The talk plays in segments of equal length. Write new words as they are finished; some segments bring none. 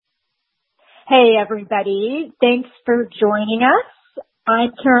Hey, everybody. Thanks for joining us.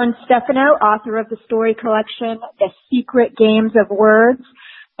 I'm Karen Stefano, author of the story collection, The Secret Games of Words,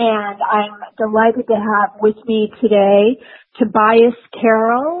 and I'm delighted to have with me today Tobias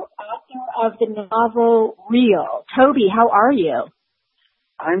Carroll, author of the novel Real. Toby, how are you?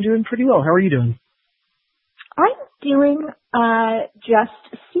 I'm doing pretty well. How are you doing? I'm doing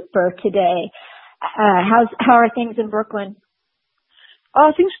just super today. How are things in Brooklyn?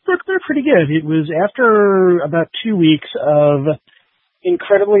 Things are pretty good. It was after about 2 weeks of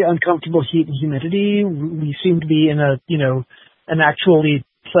incredibly uncomfortable heat and humidity. We seem to be in an actually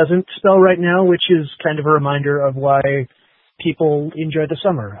pleasant spell right now, which is kind of a reminder of why people enjoy the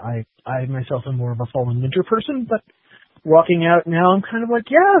summer. I myself am more of a fall and winter person, but walking out now, I'm kind of like,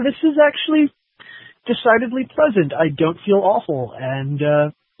 yeah, this is actually decidedly pleasant. I don't feel awful, and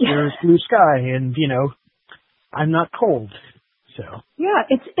there's blue sky, and I'm not cold. So yeah,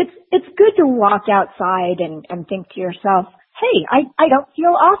 it's good to walk outside and think to yourself, hey, I don't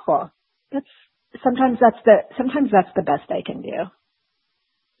feel awful. Sometimes that's the best I can do.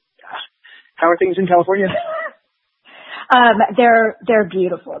 How are things in California? They're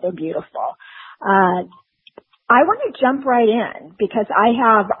beautiful. They're beautiful. I want to jump right in because I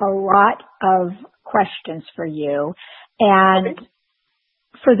have a lot of questions for you. And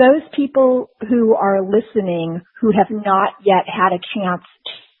for those people who are listening who have not yet had a chance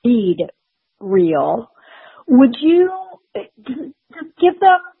to read Real, would you give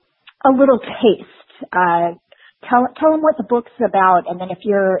them a little taste? Tell them what the book's about, and then if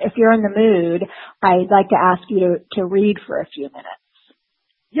you're in the mood, I'd like to ask you to read for a few minutes.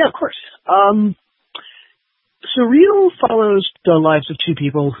 Yeah, of course. So Real follows the lives of two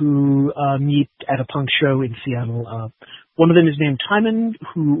people who meet at a punk show in Seattle. One of them is named Timon,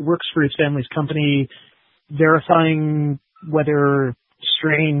 who works for his family's company, verifying whether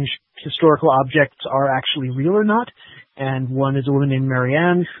strange historical objects are actually real or not. And one is a woman named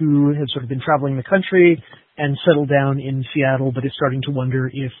Marianne, who has sort of been traveling the country and settled down in Seattle, but is starting to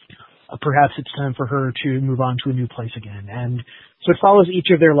wonder if perhaps it's time for her to move on to a new place again. And so it follows each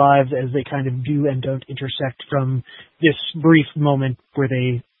of their lives as they kind of do and don't intersect from this brief moment where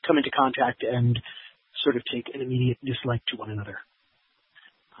they come into contact and sort of take an immediate dislike to one another.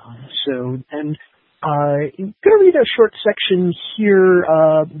 I'm going to read a short section here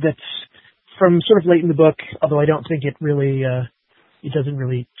that's from sort of late in the book, although I don't think it doesn't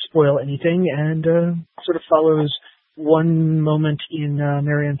really spoil anything, and sort of follows one moment in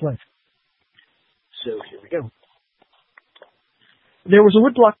Marianne's life. So here we go. There was a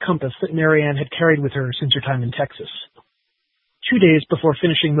woodblock compass that Marianne had carried with her since her time in Texas. 2 days before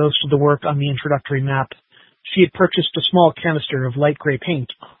finishing most of the work on the introductory map, she had purchased a small canister of light gray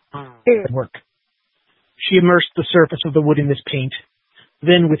paint at work. She immersed the surface of the wood in this paint,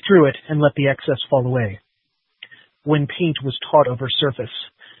 then withdrew it and let the excess fall away. When paint was taut over surface,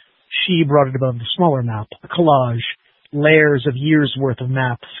 she brought it above the smaller map, a collage, layers of years' worth of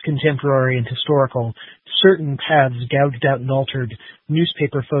maps, contemporary and historical, certain paths gouged out and altered,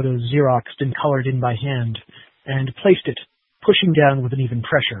 newspaper photos Xeroxed and colored in by hand, and placed it, pushing down with an even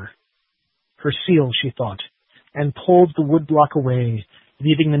pressure. Her seal, she thought, and pulled the woodblock away,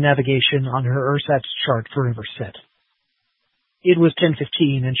 leaving the navigation on her ersatz chart forever set. It was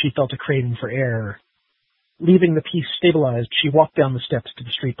 10:15, and she felt a craving for air. Leaving the piece stabilized, she walked down the steps to the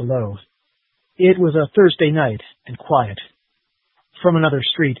street below. It was a Thursday night, and quiet. From another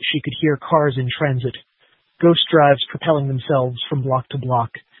street, she could hear cars in transit, ghost drives propelling themselves from block to block,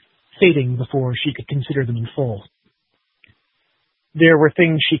 fading before she could consider them in full. There were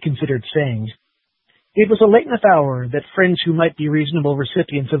things she considered saying. It was a late enough hour that friends who might be reasonable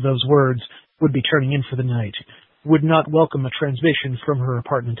recipients of those words would be turning in for the night, would not welcome a transmission from her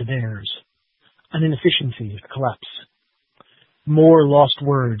apartment to theirs. An inefficiency, a collapse. More lost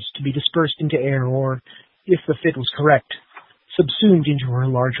words to be dispersed into air or, if the fit was correct, subsumed into her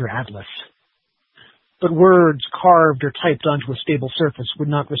larger atlas. But words carved or typed onto a stable surface would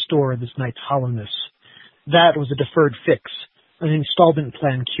not restore this night's hollowness. That was a deferred fix, an installment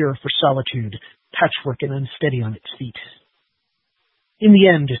plan cure for solitude, patchwork and unsteady on its feet. In the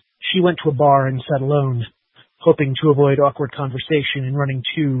end, she went to a bar and sat alone, hoping to avoid awkward conversation and running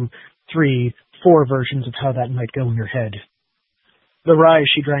 2, 3, 4 versions of how that might go in her head. The rye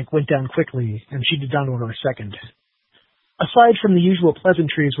she drank went down quickly, and she did not order a second. Aside from the usual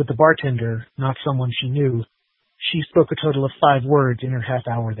pleasantries with the bartender, not someone she knew, she spoke a total of 5 words in her half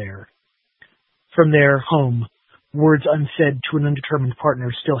hour there. From there, home, words unsaid to an undetermined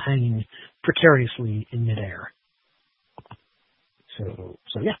partner still hanging precariously in midair. So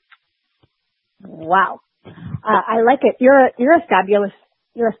yeah. Wow. I like it. You're a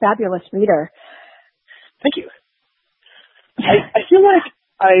fabulous reader. Thank you. I feel like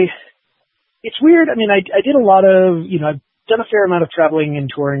it's weird. I mean, I did a lot of, I've done a fair amount of traveling and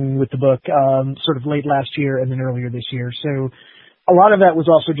touring with the book, sort of late last year and then earlier this year. So a lot of that was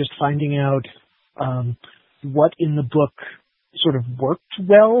also just finding out, what in the book sort of worked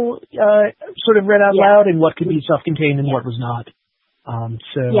well, sort of read out loud, and what could be self-contained and what was not.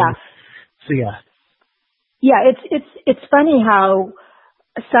 So yeah. Yeah, it's funny how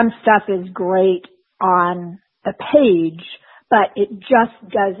some stuff is great on the page, but it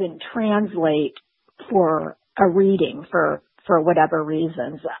just doesn't translate for a reading for whatever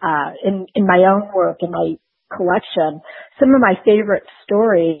reasons. In my own work, in my collection, some of my favorite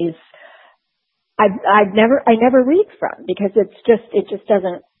stories I never read from because it just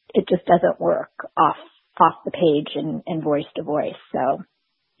doesn't work off the page and voice to voice. So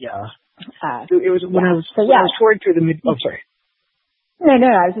yeah. It was when I was touring through the mid. Oh, sorry. No.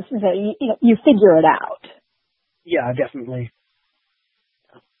 I was just going to say, you figure it out. Yeah, definitely.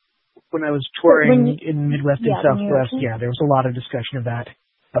 When I was touring in Midwest and Southwest, there was a lot of discussion of that,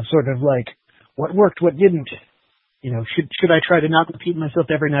 of sort of like what worked, what didn't. Should I try to not repeat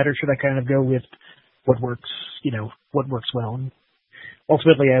myself every night, or should I kind of go with what works? What works well. And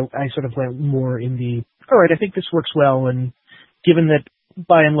ultimately, I sort of went more in the all right. I think this works well, and given that,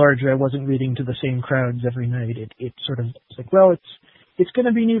 by and large, I wasn't reading to the same crowds every night. It sort of was like, well, it's going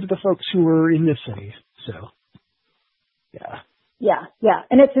to be new to the folks who are in this city. So, yeah. Yeah,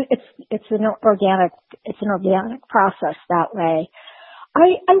 and it's an organic process that way.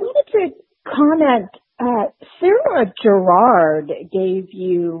 I wanted to comment. Sarah Gerard gave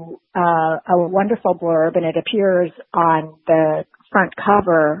you a wonderful blurb, and it appears on the front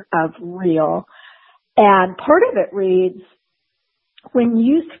cover of Real. And part of it reads, "When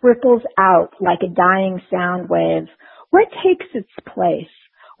youth ripples out like a dying sound wave, what takes its place?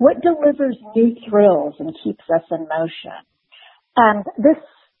 What delivers new thrills and keeps us in motion?" And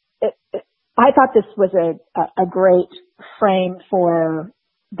I thought this was a great frame for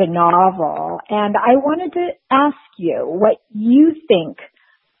the novel. And I wanted to ask you what you think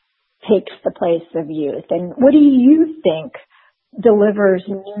takes the place of youth, and what do you think delivers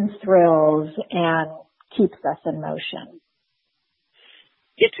new thrills and keeps us in motion?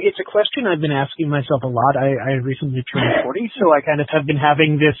 It's a question I've been asking myself a lot. I recently turned 40, so I kind of have been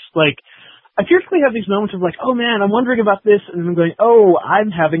having this, like, I fiercely have these moments of like, oh man, I'm wondering about this, and I'm going, oh,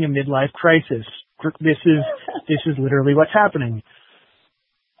 I'm having a midlife crisis. This is literally what's happening.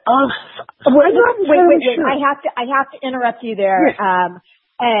 Wait. I have to interrupt you there. Yes.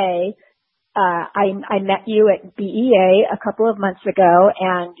 I met you at BEA a couple of months ago,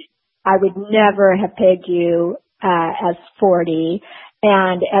 and I would never have pegged you as 40.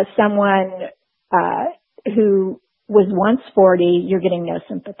 And as someone who was once 40, you're getting no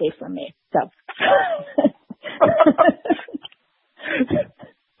sympathy from me. So.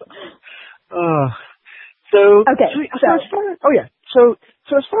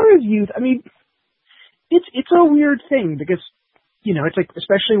 So as far as youth, I mean, it's a weird thing because, it's like,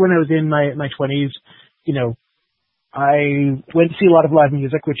 especially when I was in my 20s, I went to see a lot of live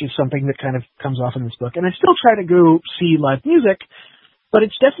music, which is something that kind of comes off in this book. And I still try to go see live music, but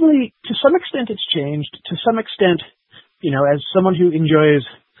it's definitely, to some extent, it's changed. To some extent, as someone who enjoys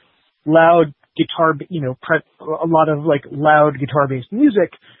loud guitar, a lot of like loud guitar-based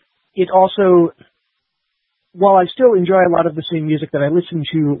music, it also, while I still enjoy a lot of the same music that I listened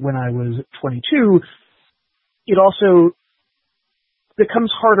to when I was 22, it also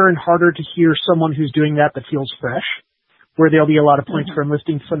becomes harder and harder to hear someone who's doing that feels fresh, where there'll be a lot of points where I'm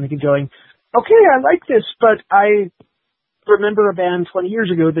listening to something and going, okay, I like this, but I remember a band 20 years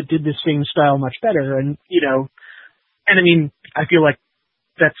ago that did this same style much better. And, and I mean, I feel like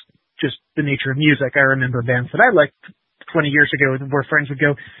that's just the nature of music. I remember bands that I liked 20 years ago where friends would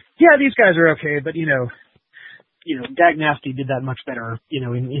go, yeah, these guys are okay, but, Dag Nasty did that much better,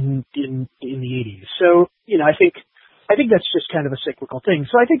 in the 80s. So, I think that's just kind of a cyclical thing.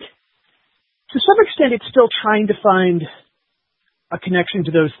 So I think to some extent it's still trying to find a connection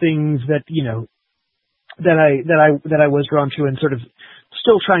to those things that, that I was drawn to, and sort of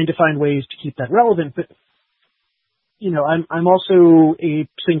still trying to find ways to keep that relevant. But, I'm also a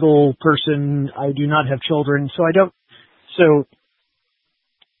single person. I do not have children, so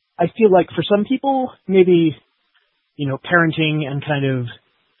I feel like for some people, maybe, parenting and kind of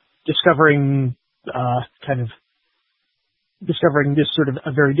discovering this sort of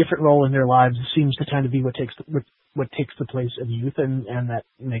a very different role in their lives seems to kind of be what takes the place of youth, and that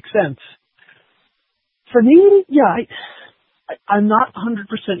makes sense. For me, yeah, I'm not 100%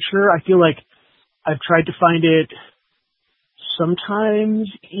 sure. I feel like I've tried to find it sometimes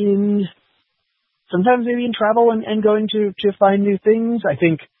in sometimes maybe in travel and going to find new things. I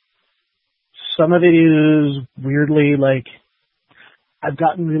think some of it is weirdly like I've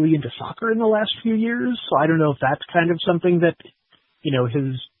gotten really into soccer in the last few years, so I don't know if that's kind of something that,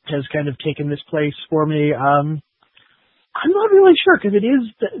 has kind of taken this place for me. I'm not really sure because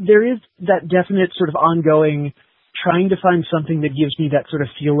there is that definite sort of ongoing trying to find something that gives me that sort of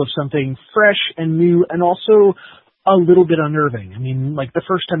feel of something fresh and new and also a little bit unnerving. I mean, like the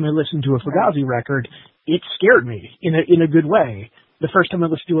first time I listened to a Fugazi record, it scared me in a good way. The first time I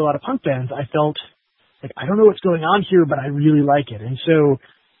listened to a lot of punk bands, I felt like, I don't know what's going on here, but I really like it. And so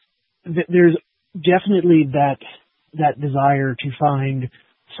there's definitely that desire to find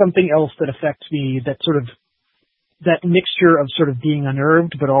something else that affects me, that sort of, that mixture of sort of being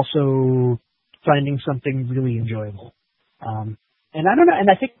unnerved, but also finding something really enjoyable. And I don't know, and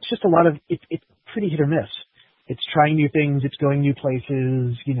I think it's just a lot of, it's pretty hit or miss. It's trying new things, it's going new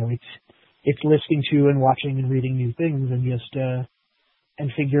places, it's listening to and watching and reading new things and just,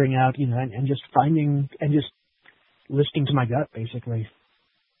 and figuring out, and just finding and just listening to my gut, basically.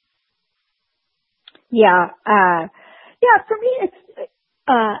 Yeah. For me,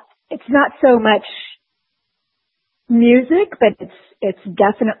 it's not so much music, but it's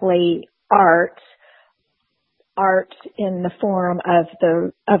definitely art in the form of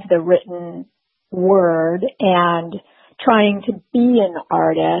the written word and trying to be an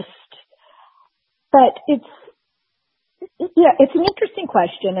artist. But it's an interesting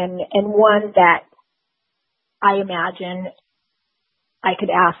question and one that I imagine I could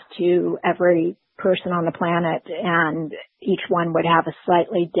ask to every person on the planet and each one would have a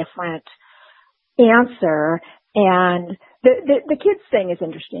slightly different answer. And the kids thing is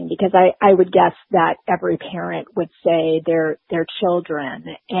interesting because I would guess that every parent would say their children,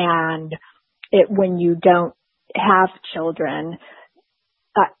 and when you don't have children,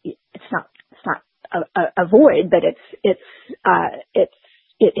 it's not a void, but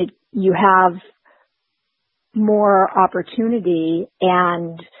you have more opportunity,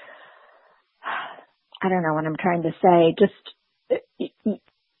 and I don't know what I'm trying to say. Just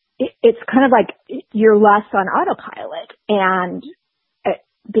it's kind of like you're less on autopilot, and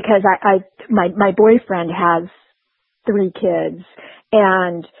because my boyfriend has 3 kids,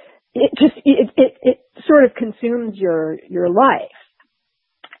 and it sort of consumes your life.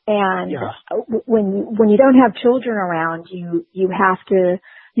 And when you don't have children around, you have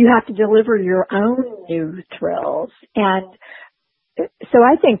to deliver your own new thrills. And so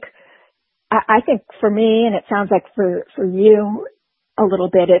I think for me, and it sounds like for you a little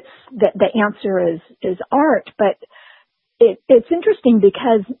bit, it's the answer is art. But it's interesting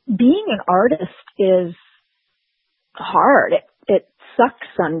because being an artist is hard. It sucks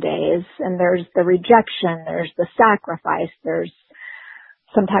some days, and there's the rejection, there's the sacrifice, there's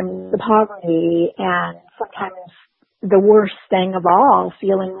sometimes the poverty, and sometimes the worst thing of all,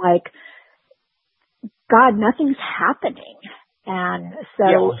 feeling like, God, nothing's happening. And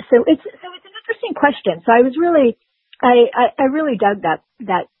so it's an interesting question. So I was really, I really dug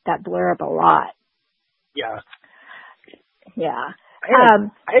that blurb a lot. Yeah. Yeah.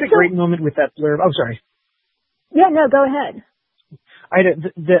 I had a great moment with that blurb. Oh, sorry. Yeah, no, go ahead.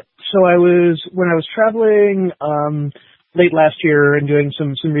 So when I was traveling, late last year and doing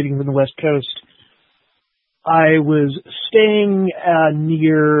some reading from the West Coast, I was staying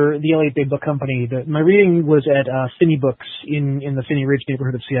near the Elliott Bay Book Company. My reading was at Finney Books in the Finney Ridge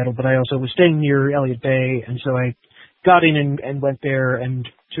neighborhood of Seattle, but I also was staying near Elliott Bay, and so I got in and went there and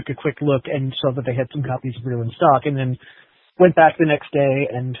took a quick look and saw that they had some copies of Real in stock, and then went back the next day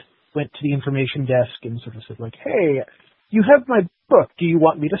and went to the information desk and sort of said, like, hey, you have my book. Do you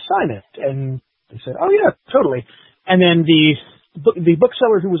want me to sign it? And they said, oh, yeah, totally. And then the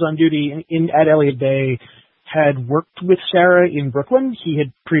bookseller who was on duty at Elliott Bay had worked with Sarah in Brooklyn. He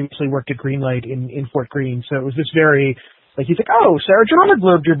had previously worked at Greenlight in Fort Greene. So it was this very, like, he's like, oh, Sarah Gerard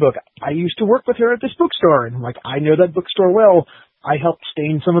blurbed your book. I used to work with her at this bookstore. And I'm like, I know that bookstore well. I helped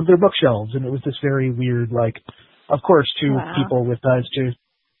stain some of their bookshelves. And it was this very weird, like, of course, two people with ties to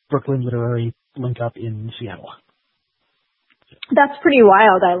Brooklyn Literary link up in Seattle. That's pretty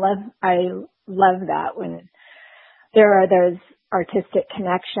wild. I love that when there are those artistic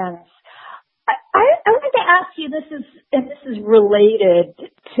connections. I wanted to ask you, this is related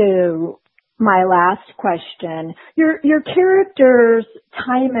to my last question. Your characters,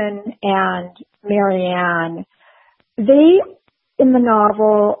 Timon and Marianne, they in the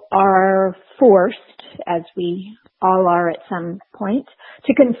novel are forced, as we all are at some point,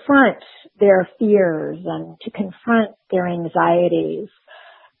 to confront their fears and to confront their anxieties.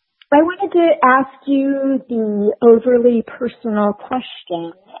 I wanted to ask you the overly personal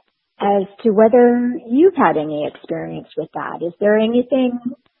question as to whether you've had any experience with that. Is there anything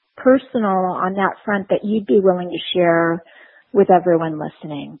personal on that front that you'd be willing to share with everyone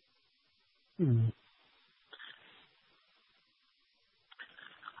listening? You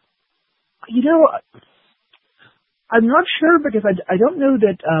know, I'm not sure because I don't know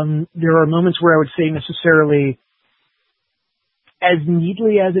that there are moments where I would say necessarily as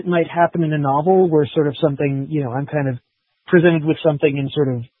neatly as it might happen in a novel where sort of something, you know, I'm kind of presented with something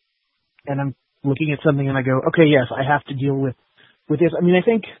and I'm looking at something and I go, okay, yes, I have to deal with this. I mean, I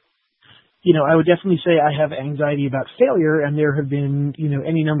think, you know, I would definitely say I have anxiety about failure, and there have been, you know,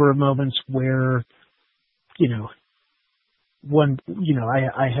 any number of moments where, you know,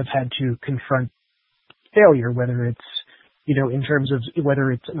 I have had to confront failure, whether it's, you know, in terms of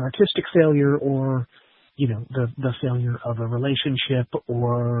whether it's an artistic failure or, you know, the failure of a relationship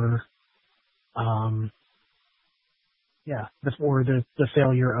or, the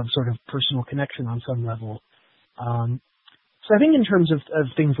failure of sort of personal connection on some level. So I think in terms of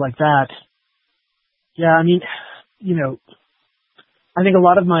things like that, yeah, I mean, you know, I think a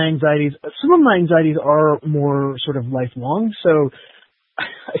lot of my anxieties, some of my anxieties are more sort of lifelong. So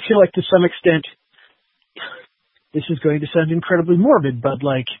I feel like to some extent, this is going to sound incredibly morbid, but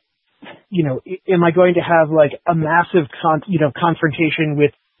like, you know, am I going to have like a massive, confrontation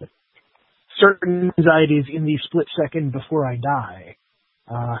with certain anxieties in the split second before I die,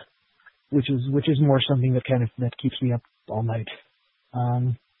 which is more something that keeps me up all night.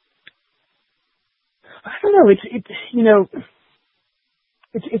 I don't know.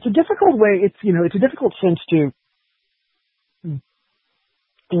 It's a difficult way. It's a difficult sense to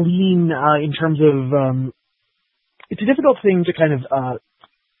glean in terms of. It's a difficult thing to kind of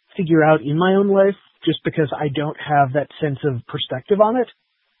figure out in my own life, just because I don't have that sense of perspective on it.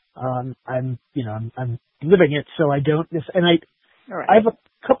 I'm living it, so I don't. And Right. I have a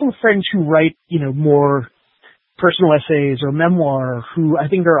couple of friends who write, you know, more personal essays or memoir, who I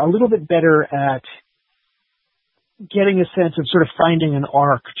think are a little bit better at getting a sense of sort of finding an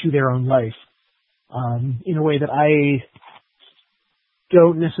arc to their own life, in a way that I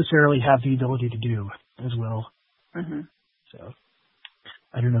don't necessarily have the ability to do as well. Mm-hmm. So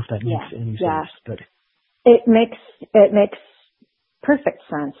I don't know if that makes any sense, but it makes perfect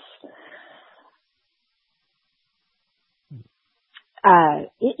sense.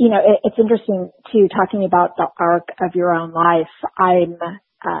 It's interesting too, talking about the arc of your own life. I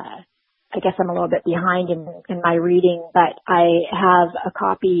guess I'm a little bit behind in my reading, but I have a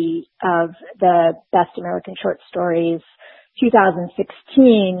copy of the Best American Short Stories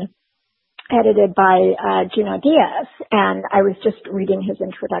 2016, edited by Junot Diaz, and I was just reading his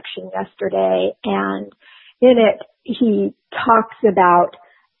introduction yesterday, and in it he talks about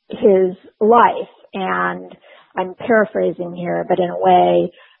his life, and I'm paraphrasing here, but in a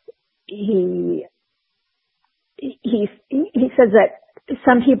way he says that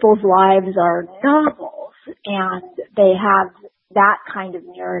some people's lives are novels and they have that kind of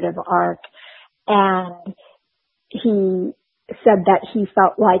narrative arc, and he said that he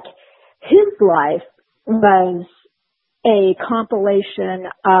felt like his life was a compilation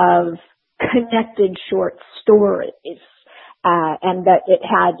of connected short stories, and that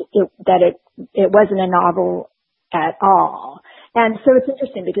it wasn't a novel at all. And so it's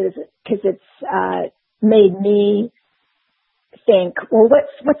interesting because it's made me think, well,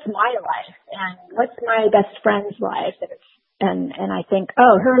 what's my life and what's my best friend's life? And I think,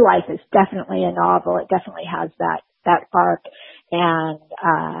 oh, her life is definitely a novel. It definitely has that arc, and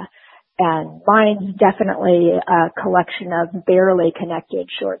mine's definitely a collection of barely connected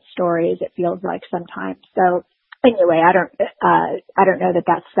short stories, it feels like sometimes. So anyway, I don't know that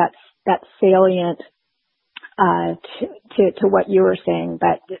that's salient to what you were saying,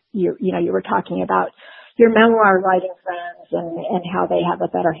 but you were talking about your memoir writing friends and how they have a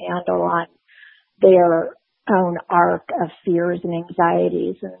better handle on their own arc of fears and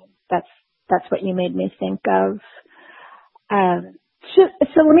anxieties, and that's what you made me think of.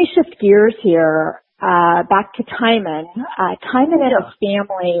 So let me shift gears here, back to Timon. Timon and his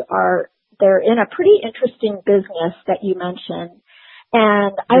family they're in a pretty interesting business that you mentioned.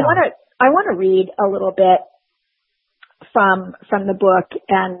 And I want to read a little bit from the book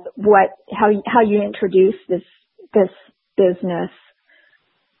and how you introduce this business.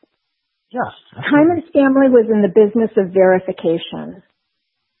 Yes. Timon's family was in the business of verification.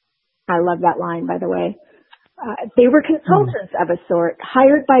 I love that line, by the way. They were consultants of a sort,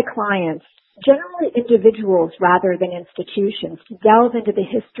 hired by clients, generally individuals rather than institutions, to delve into the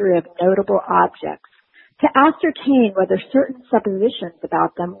history of notable objects, to ascertain whether certain suppositions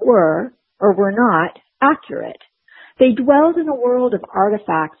about them were or were not accurate. They dwelled in a world of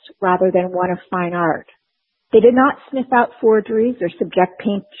artifacts rather than one of fine art. They did not sniff out forgeries or subject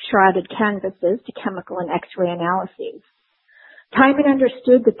paint-shrouded canvases to chemical and X-ray analyses. Timon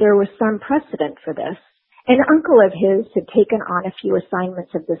understood that there was some precedent for this. An uncle of his had taken on a few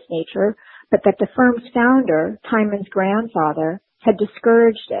assignments of this nature, but that the firm's founder, Timon's grandfather, had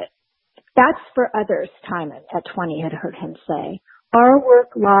discouraged it. That's for others, Timon, at 20, had heard him say. Our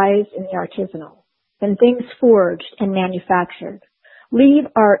work lies in the artisanal, in things forged and manufactured. Leave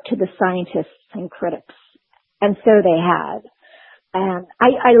art to the scientists and critics. And so they had. And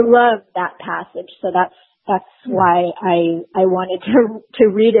I love that passage, so that's why I wanted to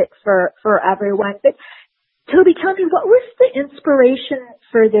read it for everyone. But Toby, tell me, what was the inspiration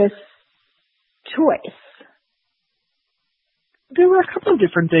for this choice? There were a couple of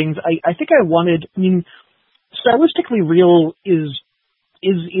different things. I think I wanted, stylistically Real is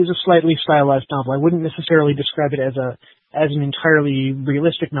a slightly stylized novel. I wouldn't necessarily describe it as an entirely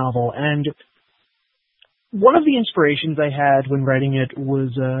realistic novel. And one of the inspirations I had when writing it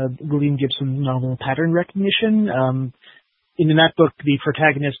was William Gibson's novel Pattern Recognition. In that book, the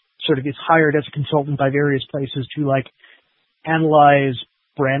protagonist sort of is hired as a consultant by various places to analyze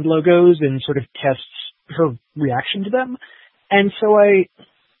brand logos and sort of tests her reaction to them. And so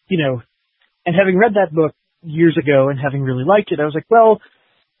and having read that book years ago and having really liked it, I was like, well,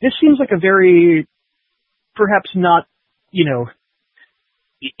 this seems like a very, perhaps not,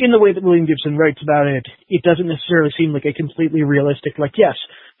 in the way that William Gibson writes about it, it doesn't necessarily seem like a completely realistic, yes,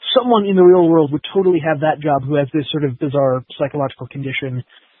 someone in the real world would totally have that job who has this sort of bizarre psychological condition.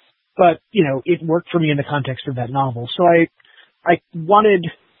 But, it worked for me in the context of that novel. So I wanted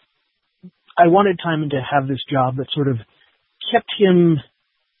Timon to have this job that sort of kept him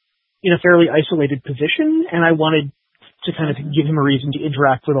in a fairly isolated position, and I wanted to kind of give him a reason to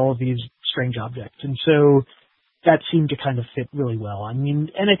interact with all of these strange objects. And so that seemed to kind of fit really well. And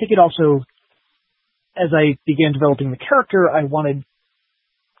I think it also, as I began developing the character, I wanted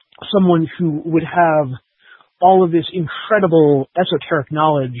someone who would have all of this incredible esoteric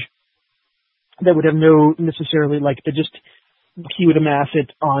knowledge that would have no necessarily he would amass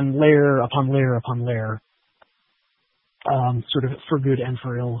it on layer upon layer upon layer, sort of for good and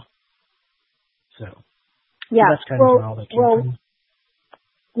for ill. So yeah, that's kind of where all that came from.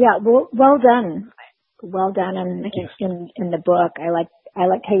 Yeah, well done. Well done in the book. I like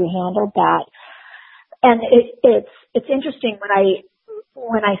how you handled that. And it's interesting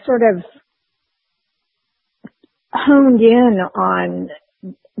when I sort of honed in on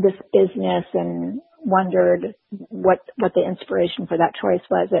this business and wondered what the inspiration for that choice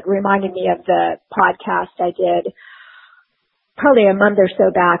was. It reminded me of the podcast I did probably a month or so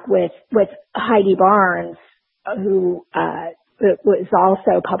back with Heidi Barnes, who it was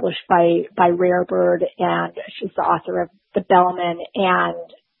also published by Rare Bird, and she's the author of The Bellman,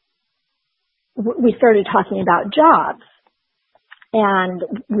 and we started talking about jobs, and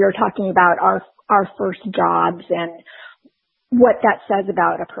we were talking about our first jobs and what that says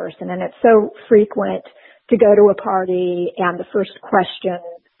about a person. And it's so frequent to go to a party and the first question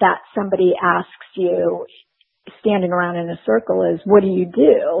that somebody asks you standing around in a circle is, what do you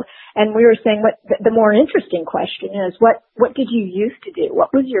do? And we were saying the more interesting question is, what did you used to do?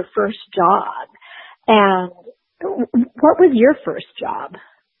 What was your first job? And what was your first job?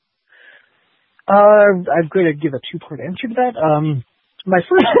 I'm going to give a two-part answer to that. My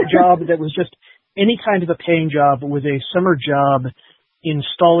first job that was just any kind of a paying job was a summer job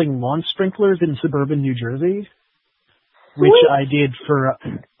installing lawn sprinklers in suburban New Jersey, which I did for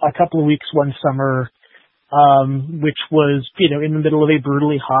a couple of weeks one summer, which was, in the middle of a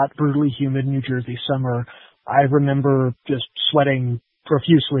brutally hot, brutally humid New Jersey summer. I remember just sweating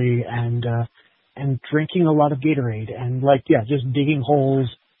profusely and drinking a lot of Gatorade and just digging holes,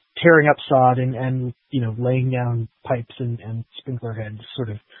 tearing up sod and laying down pipes and sprinkler heads sort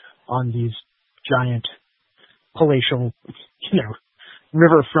of on these giant palatial,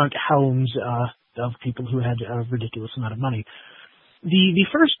 riverfront homes, of people who had a ridiculous amount of money. The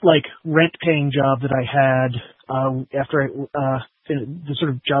first rent paying job that I had after the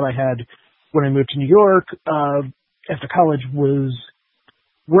sort of job I had when I moved to New York after college was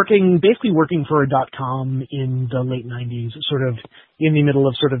basically working for a .com in the late 90s, sort of in the middle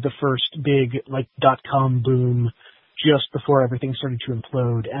of sort of the first big .com boom, just before everything started to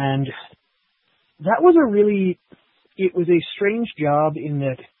implode. And that was it was a strange job in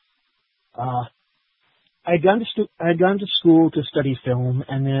that I'd gone to school to study film,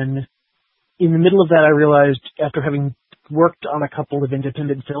 and then in the middle of that I realized, after having worked on a couple of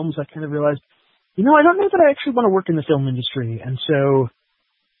independent films, I kind of realized, I don't know that I actually want to work in the film industry. And so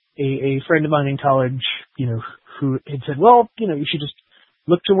a friend of mine in college, who had said, well, you should just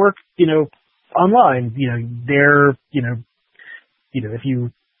look to work, online. If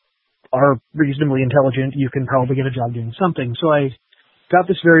you are reasonably intelligent, you can probably get a job doing something. So I got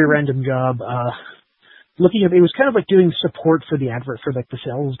this very random job, looking at, it was kind of like doing support for the advert for like the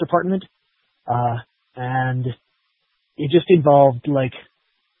sales department. And it just involved like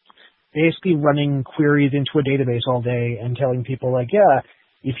basically running queries into a database all day and telling people like, yeah,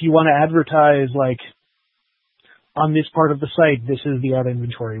 if you want to advertise like on this part of the site, this is the ad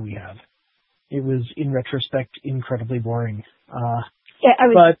inventory we have. It was in retrospect incredibly boring. Yeah, I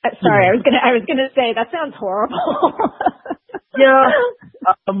was gonna say that sounds horrible. Yeah.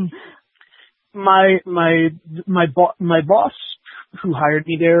 My boss who hired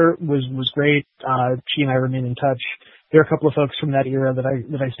me there was great. She and I remain in touch. There are a couple of folks from that era that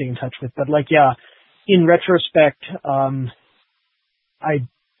I stay in touch with. But like, yeah, in retrospect, I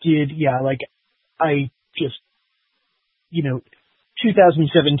just,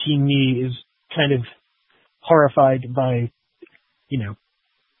 2017 me is kind of horrified by,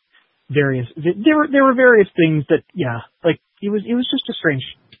 there were various things that, it was just a strange,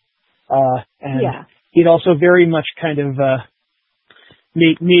 and yeah. it also very much kind of,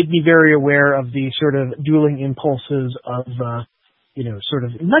 made me very aware of the sort of dueling impulses of, sort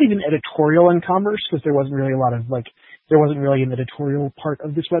of not even editorial and commerce, because there wasn't really there wasn't really an editorial part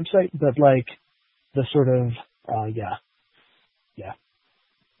of this website, but like the sort of, it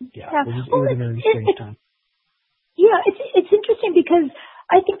was a very strange time. Yeah, it's interesting because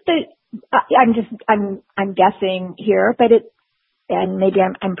I think that I'm guessing here, but and maybe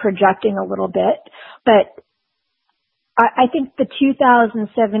I'm projecting a little bit, but I think the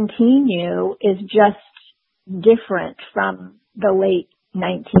 2017 you is just different from the late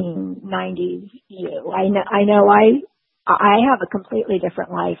 1990s you. I know I have a completely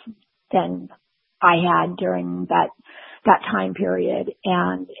different life than I had during that time period,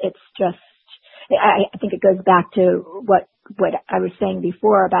 and it's just, I think it goes back to what I was saying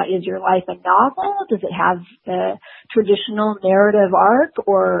before about, is your life a novel? Does it have the traditional narrative arc,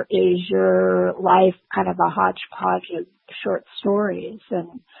 or is your life kind of a hodgepodge of short stories?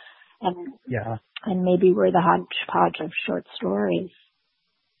 And maybe we're the hodgepodge of short stories.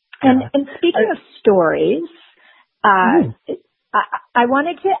 Yeah. And speaking of stories, I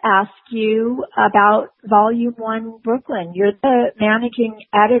wanted to ask you about Volume 1 Brooklyn. You're the managing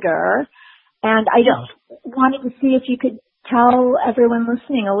editor, and I just wanted to see if you could tell everyone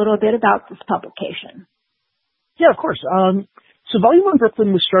listening a little bit about this publication. Yeah, of course. So Volume 1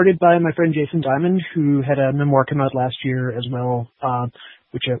 Brooklyn was started by my friend Jason Diamond, who had a memoir come out last year as well,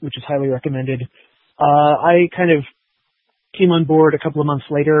 which is highly recommended. I kind of came on board a couple of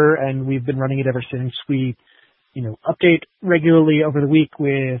months later, and we've been running it ever since. We, update regularly over the week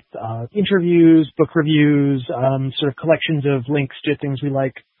with interviews, book reviews, sort of collections of links to things we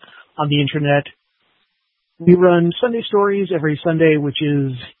like on the internet. We run Sunday Stories every Sunday, which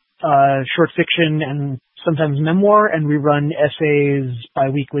is short fiction and sometimes memoir, and we run essays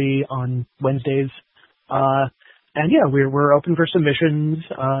bi-weekly on Wednesdays. We're open for submissions,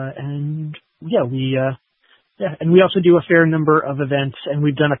 and we also do a fair number of events, and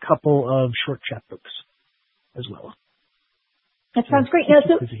we've done a couple of short chapbooks as well. That sounds great. Now,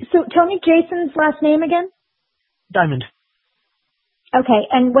 so tell me Jason's last name again. Diamond. Okay,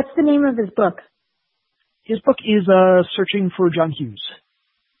 and what's the name of his book? His book is Searching for John Hughes.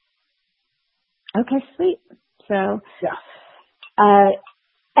 Okay, sweet. So,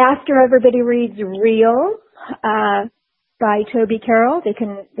 after everybody reads Real by Toby Carroll, they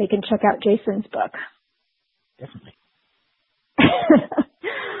can check out Jason's book. Definitely.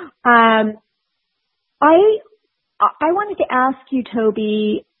 I wanted to ask you,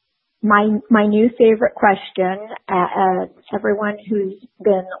 Toby, my new favorite question. Everyone who's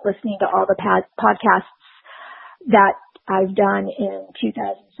been listening to all the podcasts that I've done in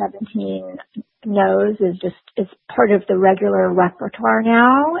 2017 knows is part of the regular repertoire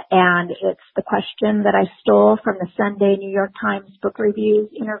now, and it's the question that I stole from the Sunday New York Times book reviews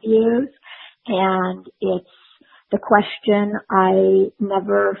interviews, and it's the question I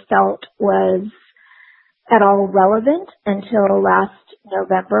never felt was at all relevant until last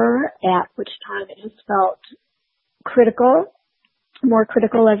November, at which time it has felt critical, more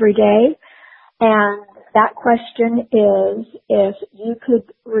critical every day. And that question is, if you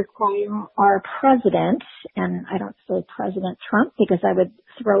could require our president, and I don't say President Trump because I would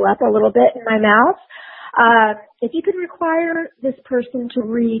throw up a little bit in my mouth, if you could require this person to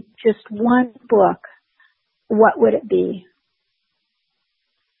read just one book, what would it be?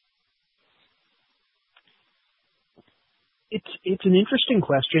 It's an interesting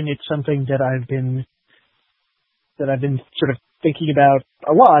question. It's something that I've been that I've been sort of thinking about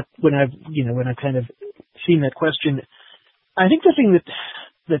a lot when I've kind of seen that question. I think the thing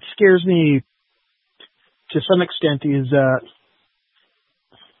that scares me to some extent is,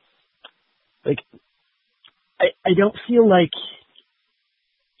 I don't feel like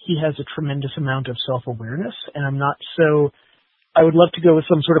he has a tremendous amount of self-awareness, and I would love to go with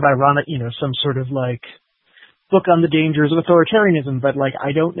some sort of ironic, some sort of like book on the dangers of authoritarianism, but like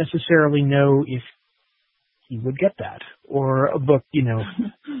I don't necessarily know if he would get that, or a book,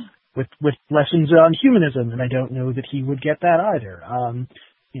 with lessons on humanism, and I don't know that he would get that either.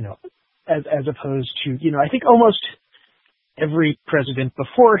 As opposed to, I think almost every president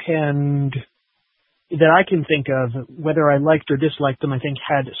beforehand that I can think of, whether I liked or disliked them, I think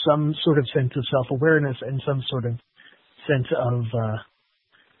had some sort of sense of self-awareness and some sort of sense of,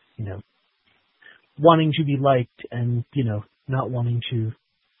 wanting to be liked and, not wanting to,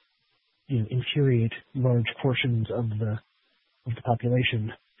 infuriate large portions of the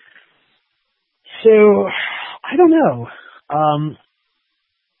population. So, I don't know.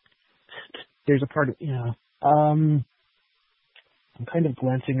 There's a part of, I'm kind of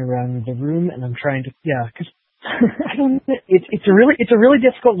glancing around the room and I'm trying to, because I don't, it's a really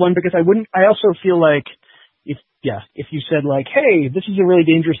difficult one because I also feel like if you said like, hey, this is a really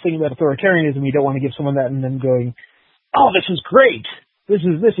dangerous thing about authoritarianism, you don't want to give someone that and then going, oh, this is great. This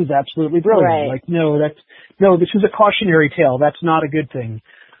is absolutely brilliant. Right. Like, no, this is a cautionary tale. That's not a good thing.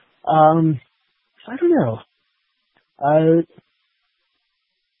 So I don't know.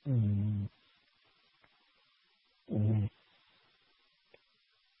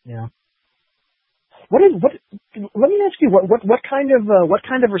 Yeah. Let me ask you, what kind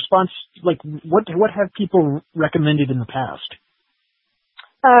of response, like, what have people recommended in the past?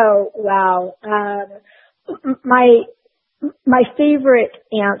 Oh, wow. My favorite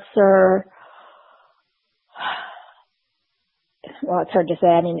answer, well, it's hard to say.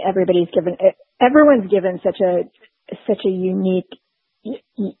 I mean, everyone's given such a unique,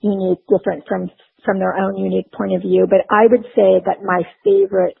 different from their own unique point of view. But I would say that my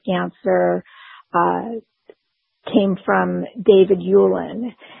favorite answer came from David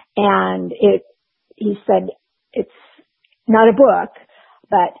Ulin, and he said it's not a book,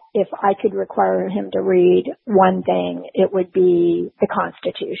 but if I could require him to read one thing, it would be the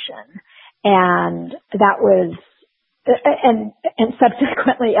Constitution. And that was, and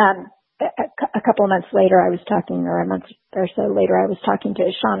subsequently, a couple of months later, or a month or so later, I was talking to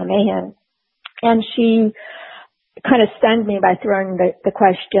Shauna Mahan, and she kind of stunned me by throwing the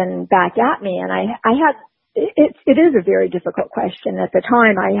question back at me. And I had, it is a very difficult question. At the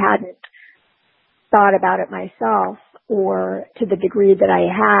time, I hadn't thought about it myself, or to the degree that I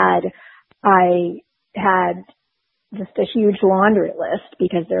had just a huge laundry list,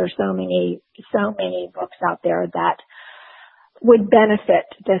 because there are so many books out there that would benefit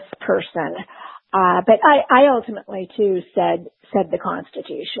this person. But I ultimately too said the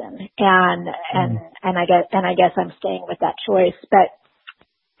Constitution, and I guess I'm staying with that choice. But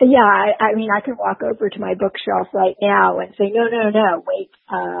yeah, I mean, I can walk over to my bookshelf right now and say, no, wait,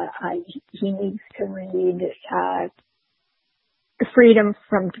 he needs to read, Freedom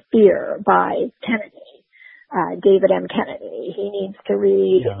from Fear by Kennedy, David M. Kennedy. He needs to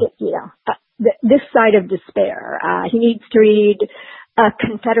read, This Side of Despair. He needs to read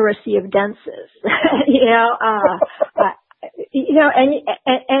Confederacy of Dunces.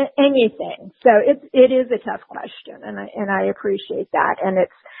 Anything. So it is a tough question, and I appreciate that, and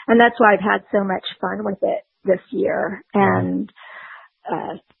that's why I've had so much fun with it this year, and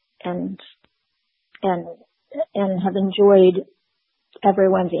have enjoyed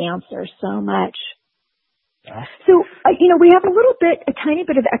everyone's answers so much. Yeah. So, we have a tiny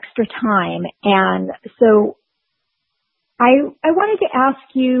bit of extra time. And so I wanted to ask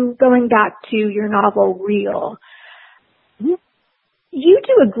you, going back to your novel, Real, you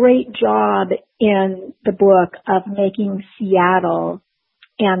do a great job in the book of making Seattle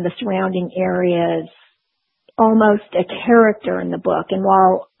and the surrounding areas almost a character in the book. And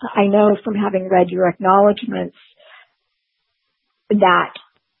while I know from having read your acknowledgments that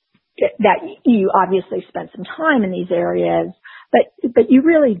you obviously spent some time in these areas, but you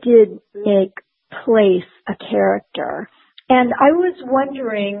really did make place a character. And I was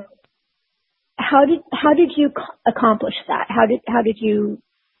wondering, how did you accomplish that? How did you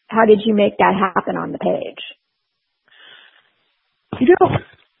make that happen on the page?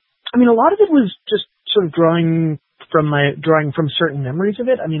 I mean, a lot of it was just sort of drawing from certain memories of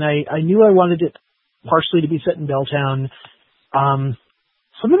it. I mean, I knew I wanted it partially to be set in Belltown.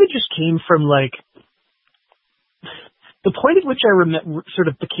 Some of it just came from, like, the point at which I sort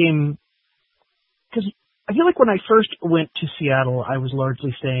of became, because I feel like when I first went to Seattle, I was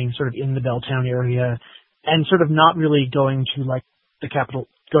largely staying sort of in the Belltown area and sort of not really going to like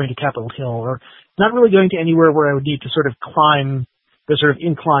going to Capitol Hill, or not really going to anywhere where I would need to sort of climb the sort of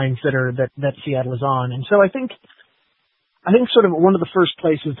inclines that Seattle is on. And so I think sort of one of the first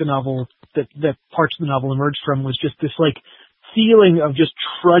places the novel, that parts of the novel emerged from was just this like feeling of just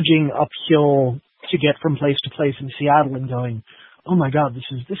trudging uphill to get from place to place in Seattle and going, oh my God,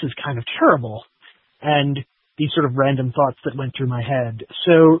 this is kind of terrible. And these sort of random thoughts that went through my head.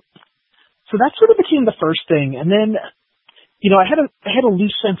 So that sort of became the first thing. And then, I had a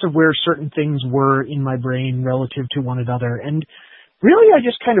loose sense of where certain things were in my brain relative to one another. And really I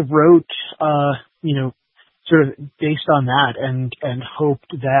just kind of wrote, sort of based on that and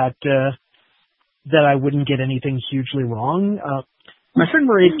hoped that I wouldn't get anything hugely wrong. My friend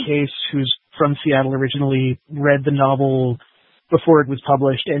Mairead Case, who's from Seattle originally, read the novel before it was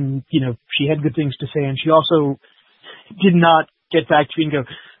published, and, she had good things to say, and she also did not get back to me and go,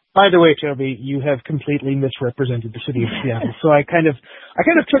 by the way, Toby, you have completely misrepresented the city of Seattle. So I kind of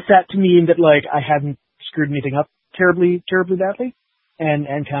took that to mean that, like, I hadn't screwed anything up terribly badly, and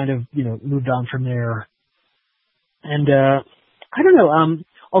kind of, moved on from there. And, I don't know,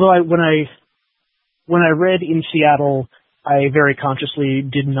 although when I read in Seattle, I very consciously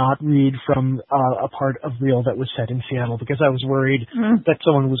did not read from a part of Real that was set in Seattle because I was worried that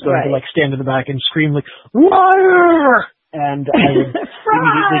someone was going to like stand in the back and scream like, liar! And I would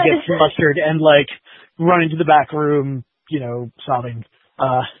immediately get flustered and like run into the back room, sobbing.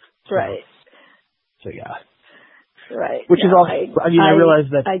 Right. So yeah. Right. Which is all, I realize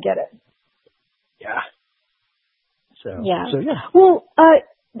that. I get it. Yeah. So yeah. Yeah. Well,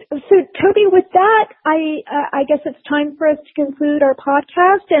 so Toby, with that, I guess it's time for us to conclude our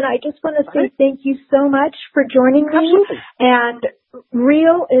podcast, and I just want to say thank you so much for joining me. Absolutely. And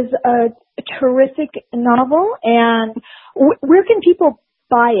Real is a terrific novel, and where can people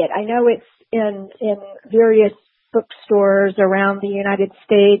buy it? I know it's in various bookstores around the United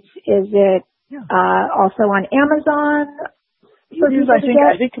States. Is it also on Amazon?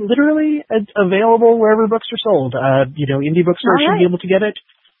 I think literally it's available wherever books are sold. Indie bookstores should be able to get it,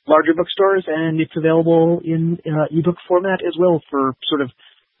 larger bookstores, and it's available in ebook format as well for sort of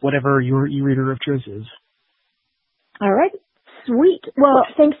whatever your e-reader of choice is. All right. Sweet. Well,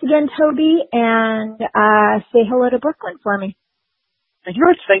 thanks again, Toby, and say hello to Brooklyn for me. Thank you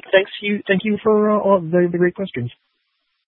very much. Thank you for all the great questions.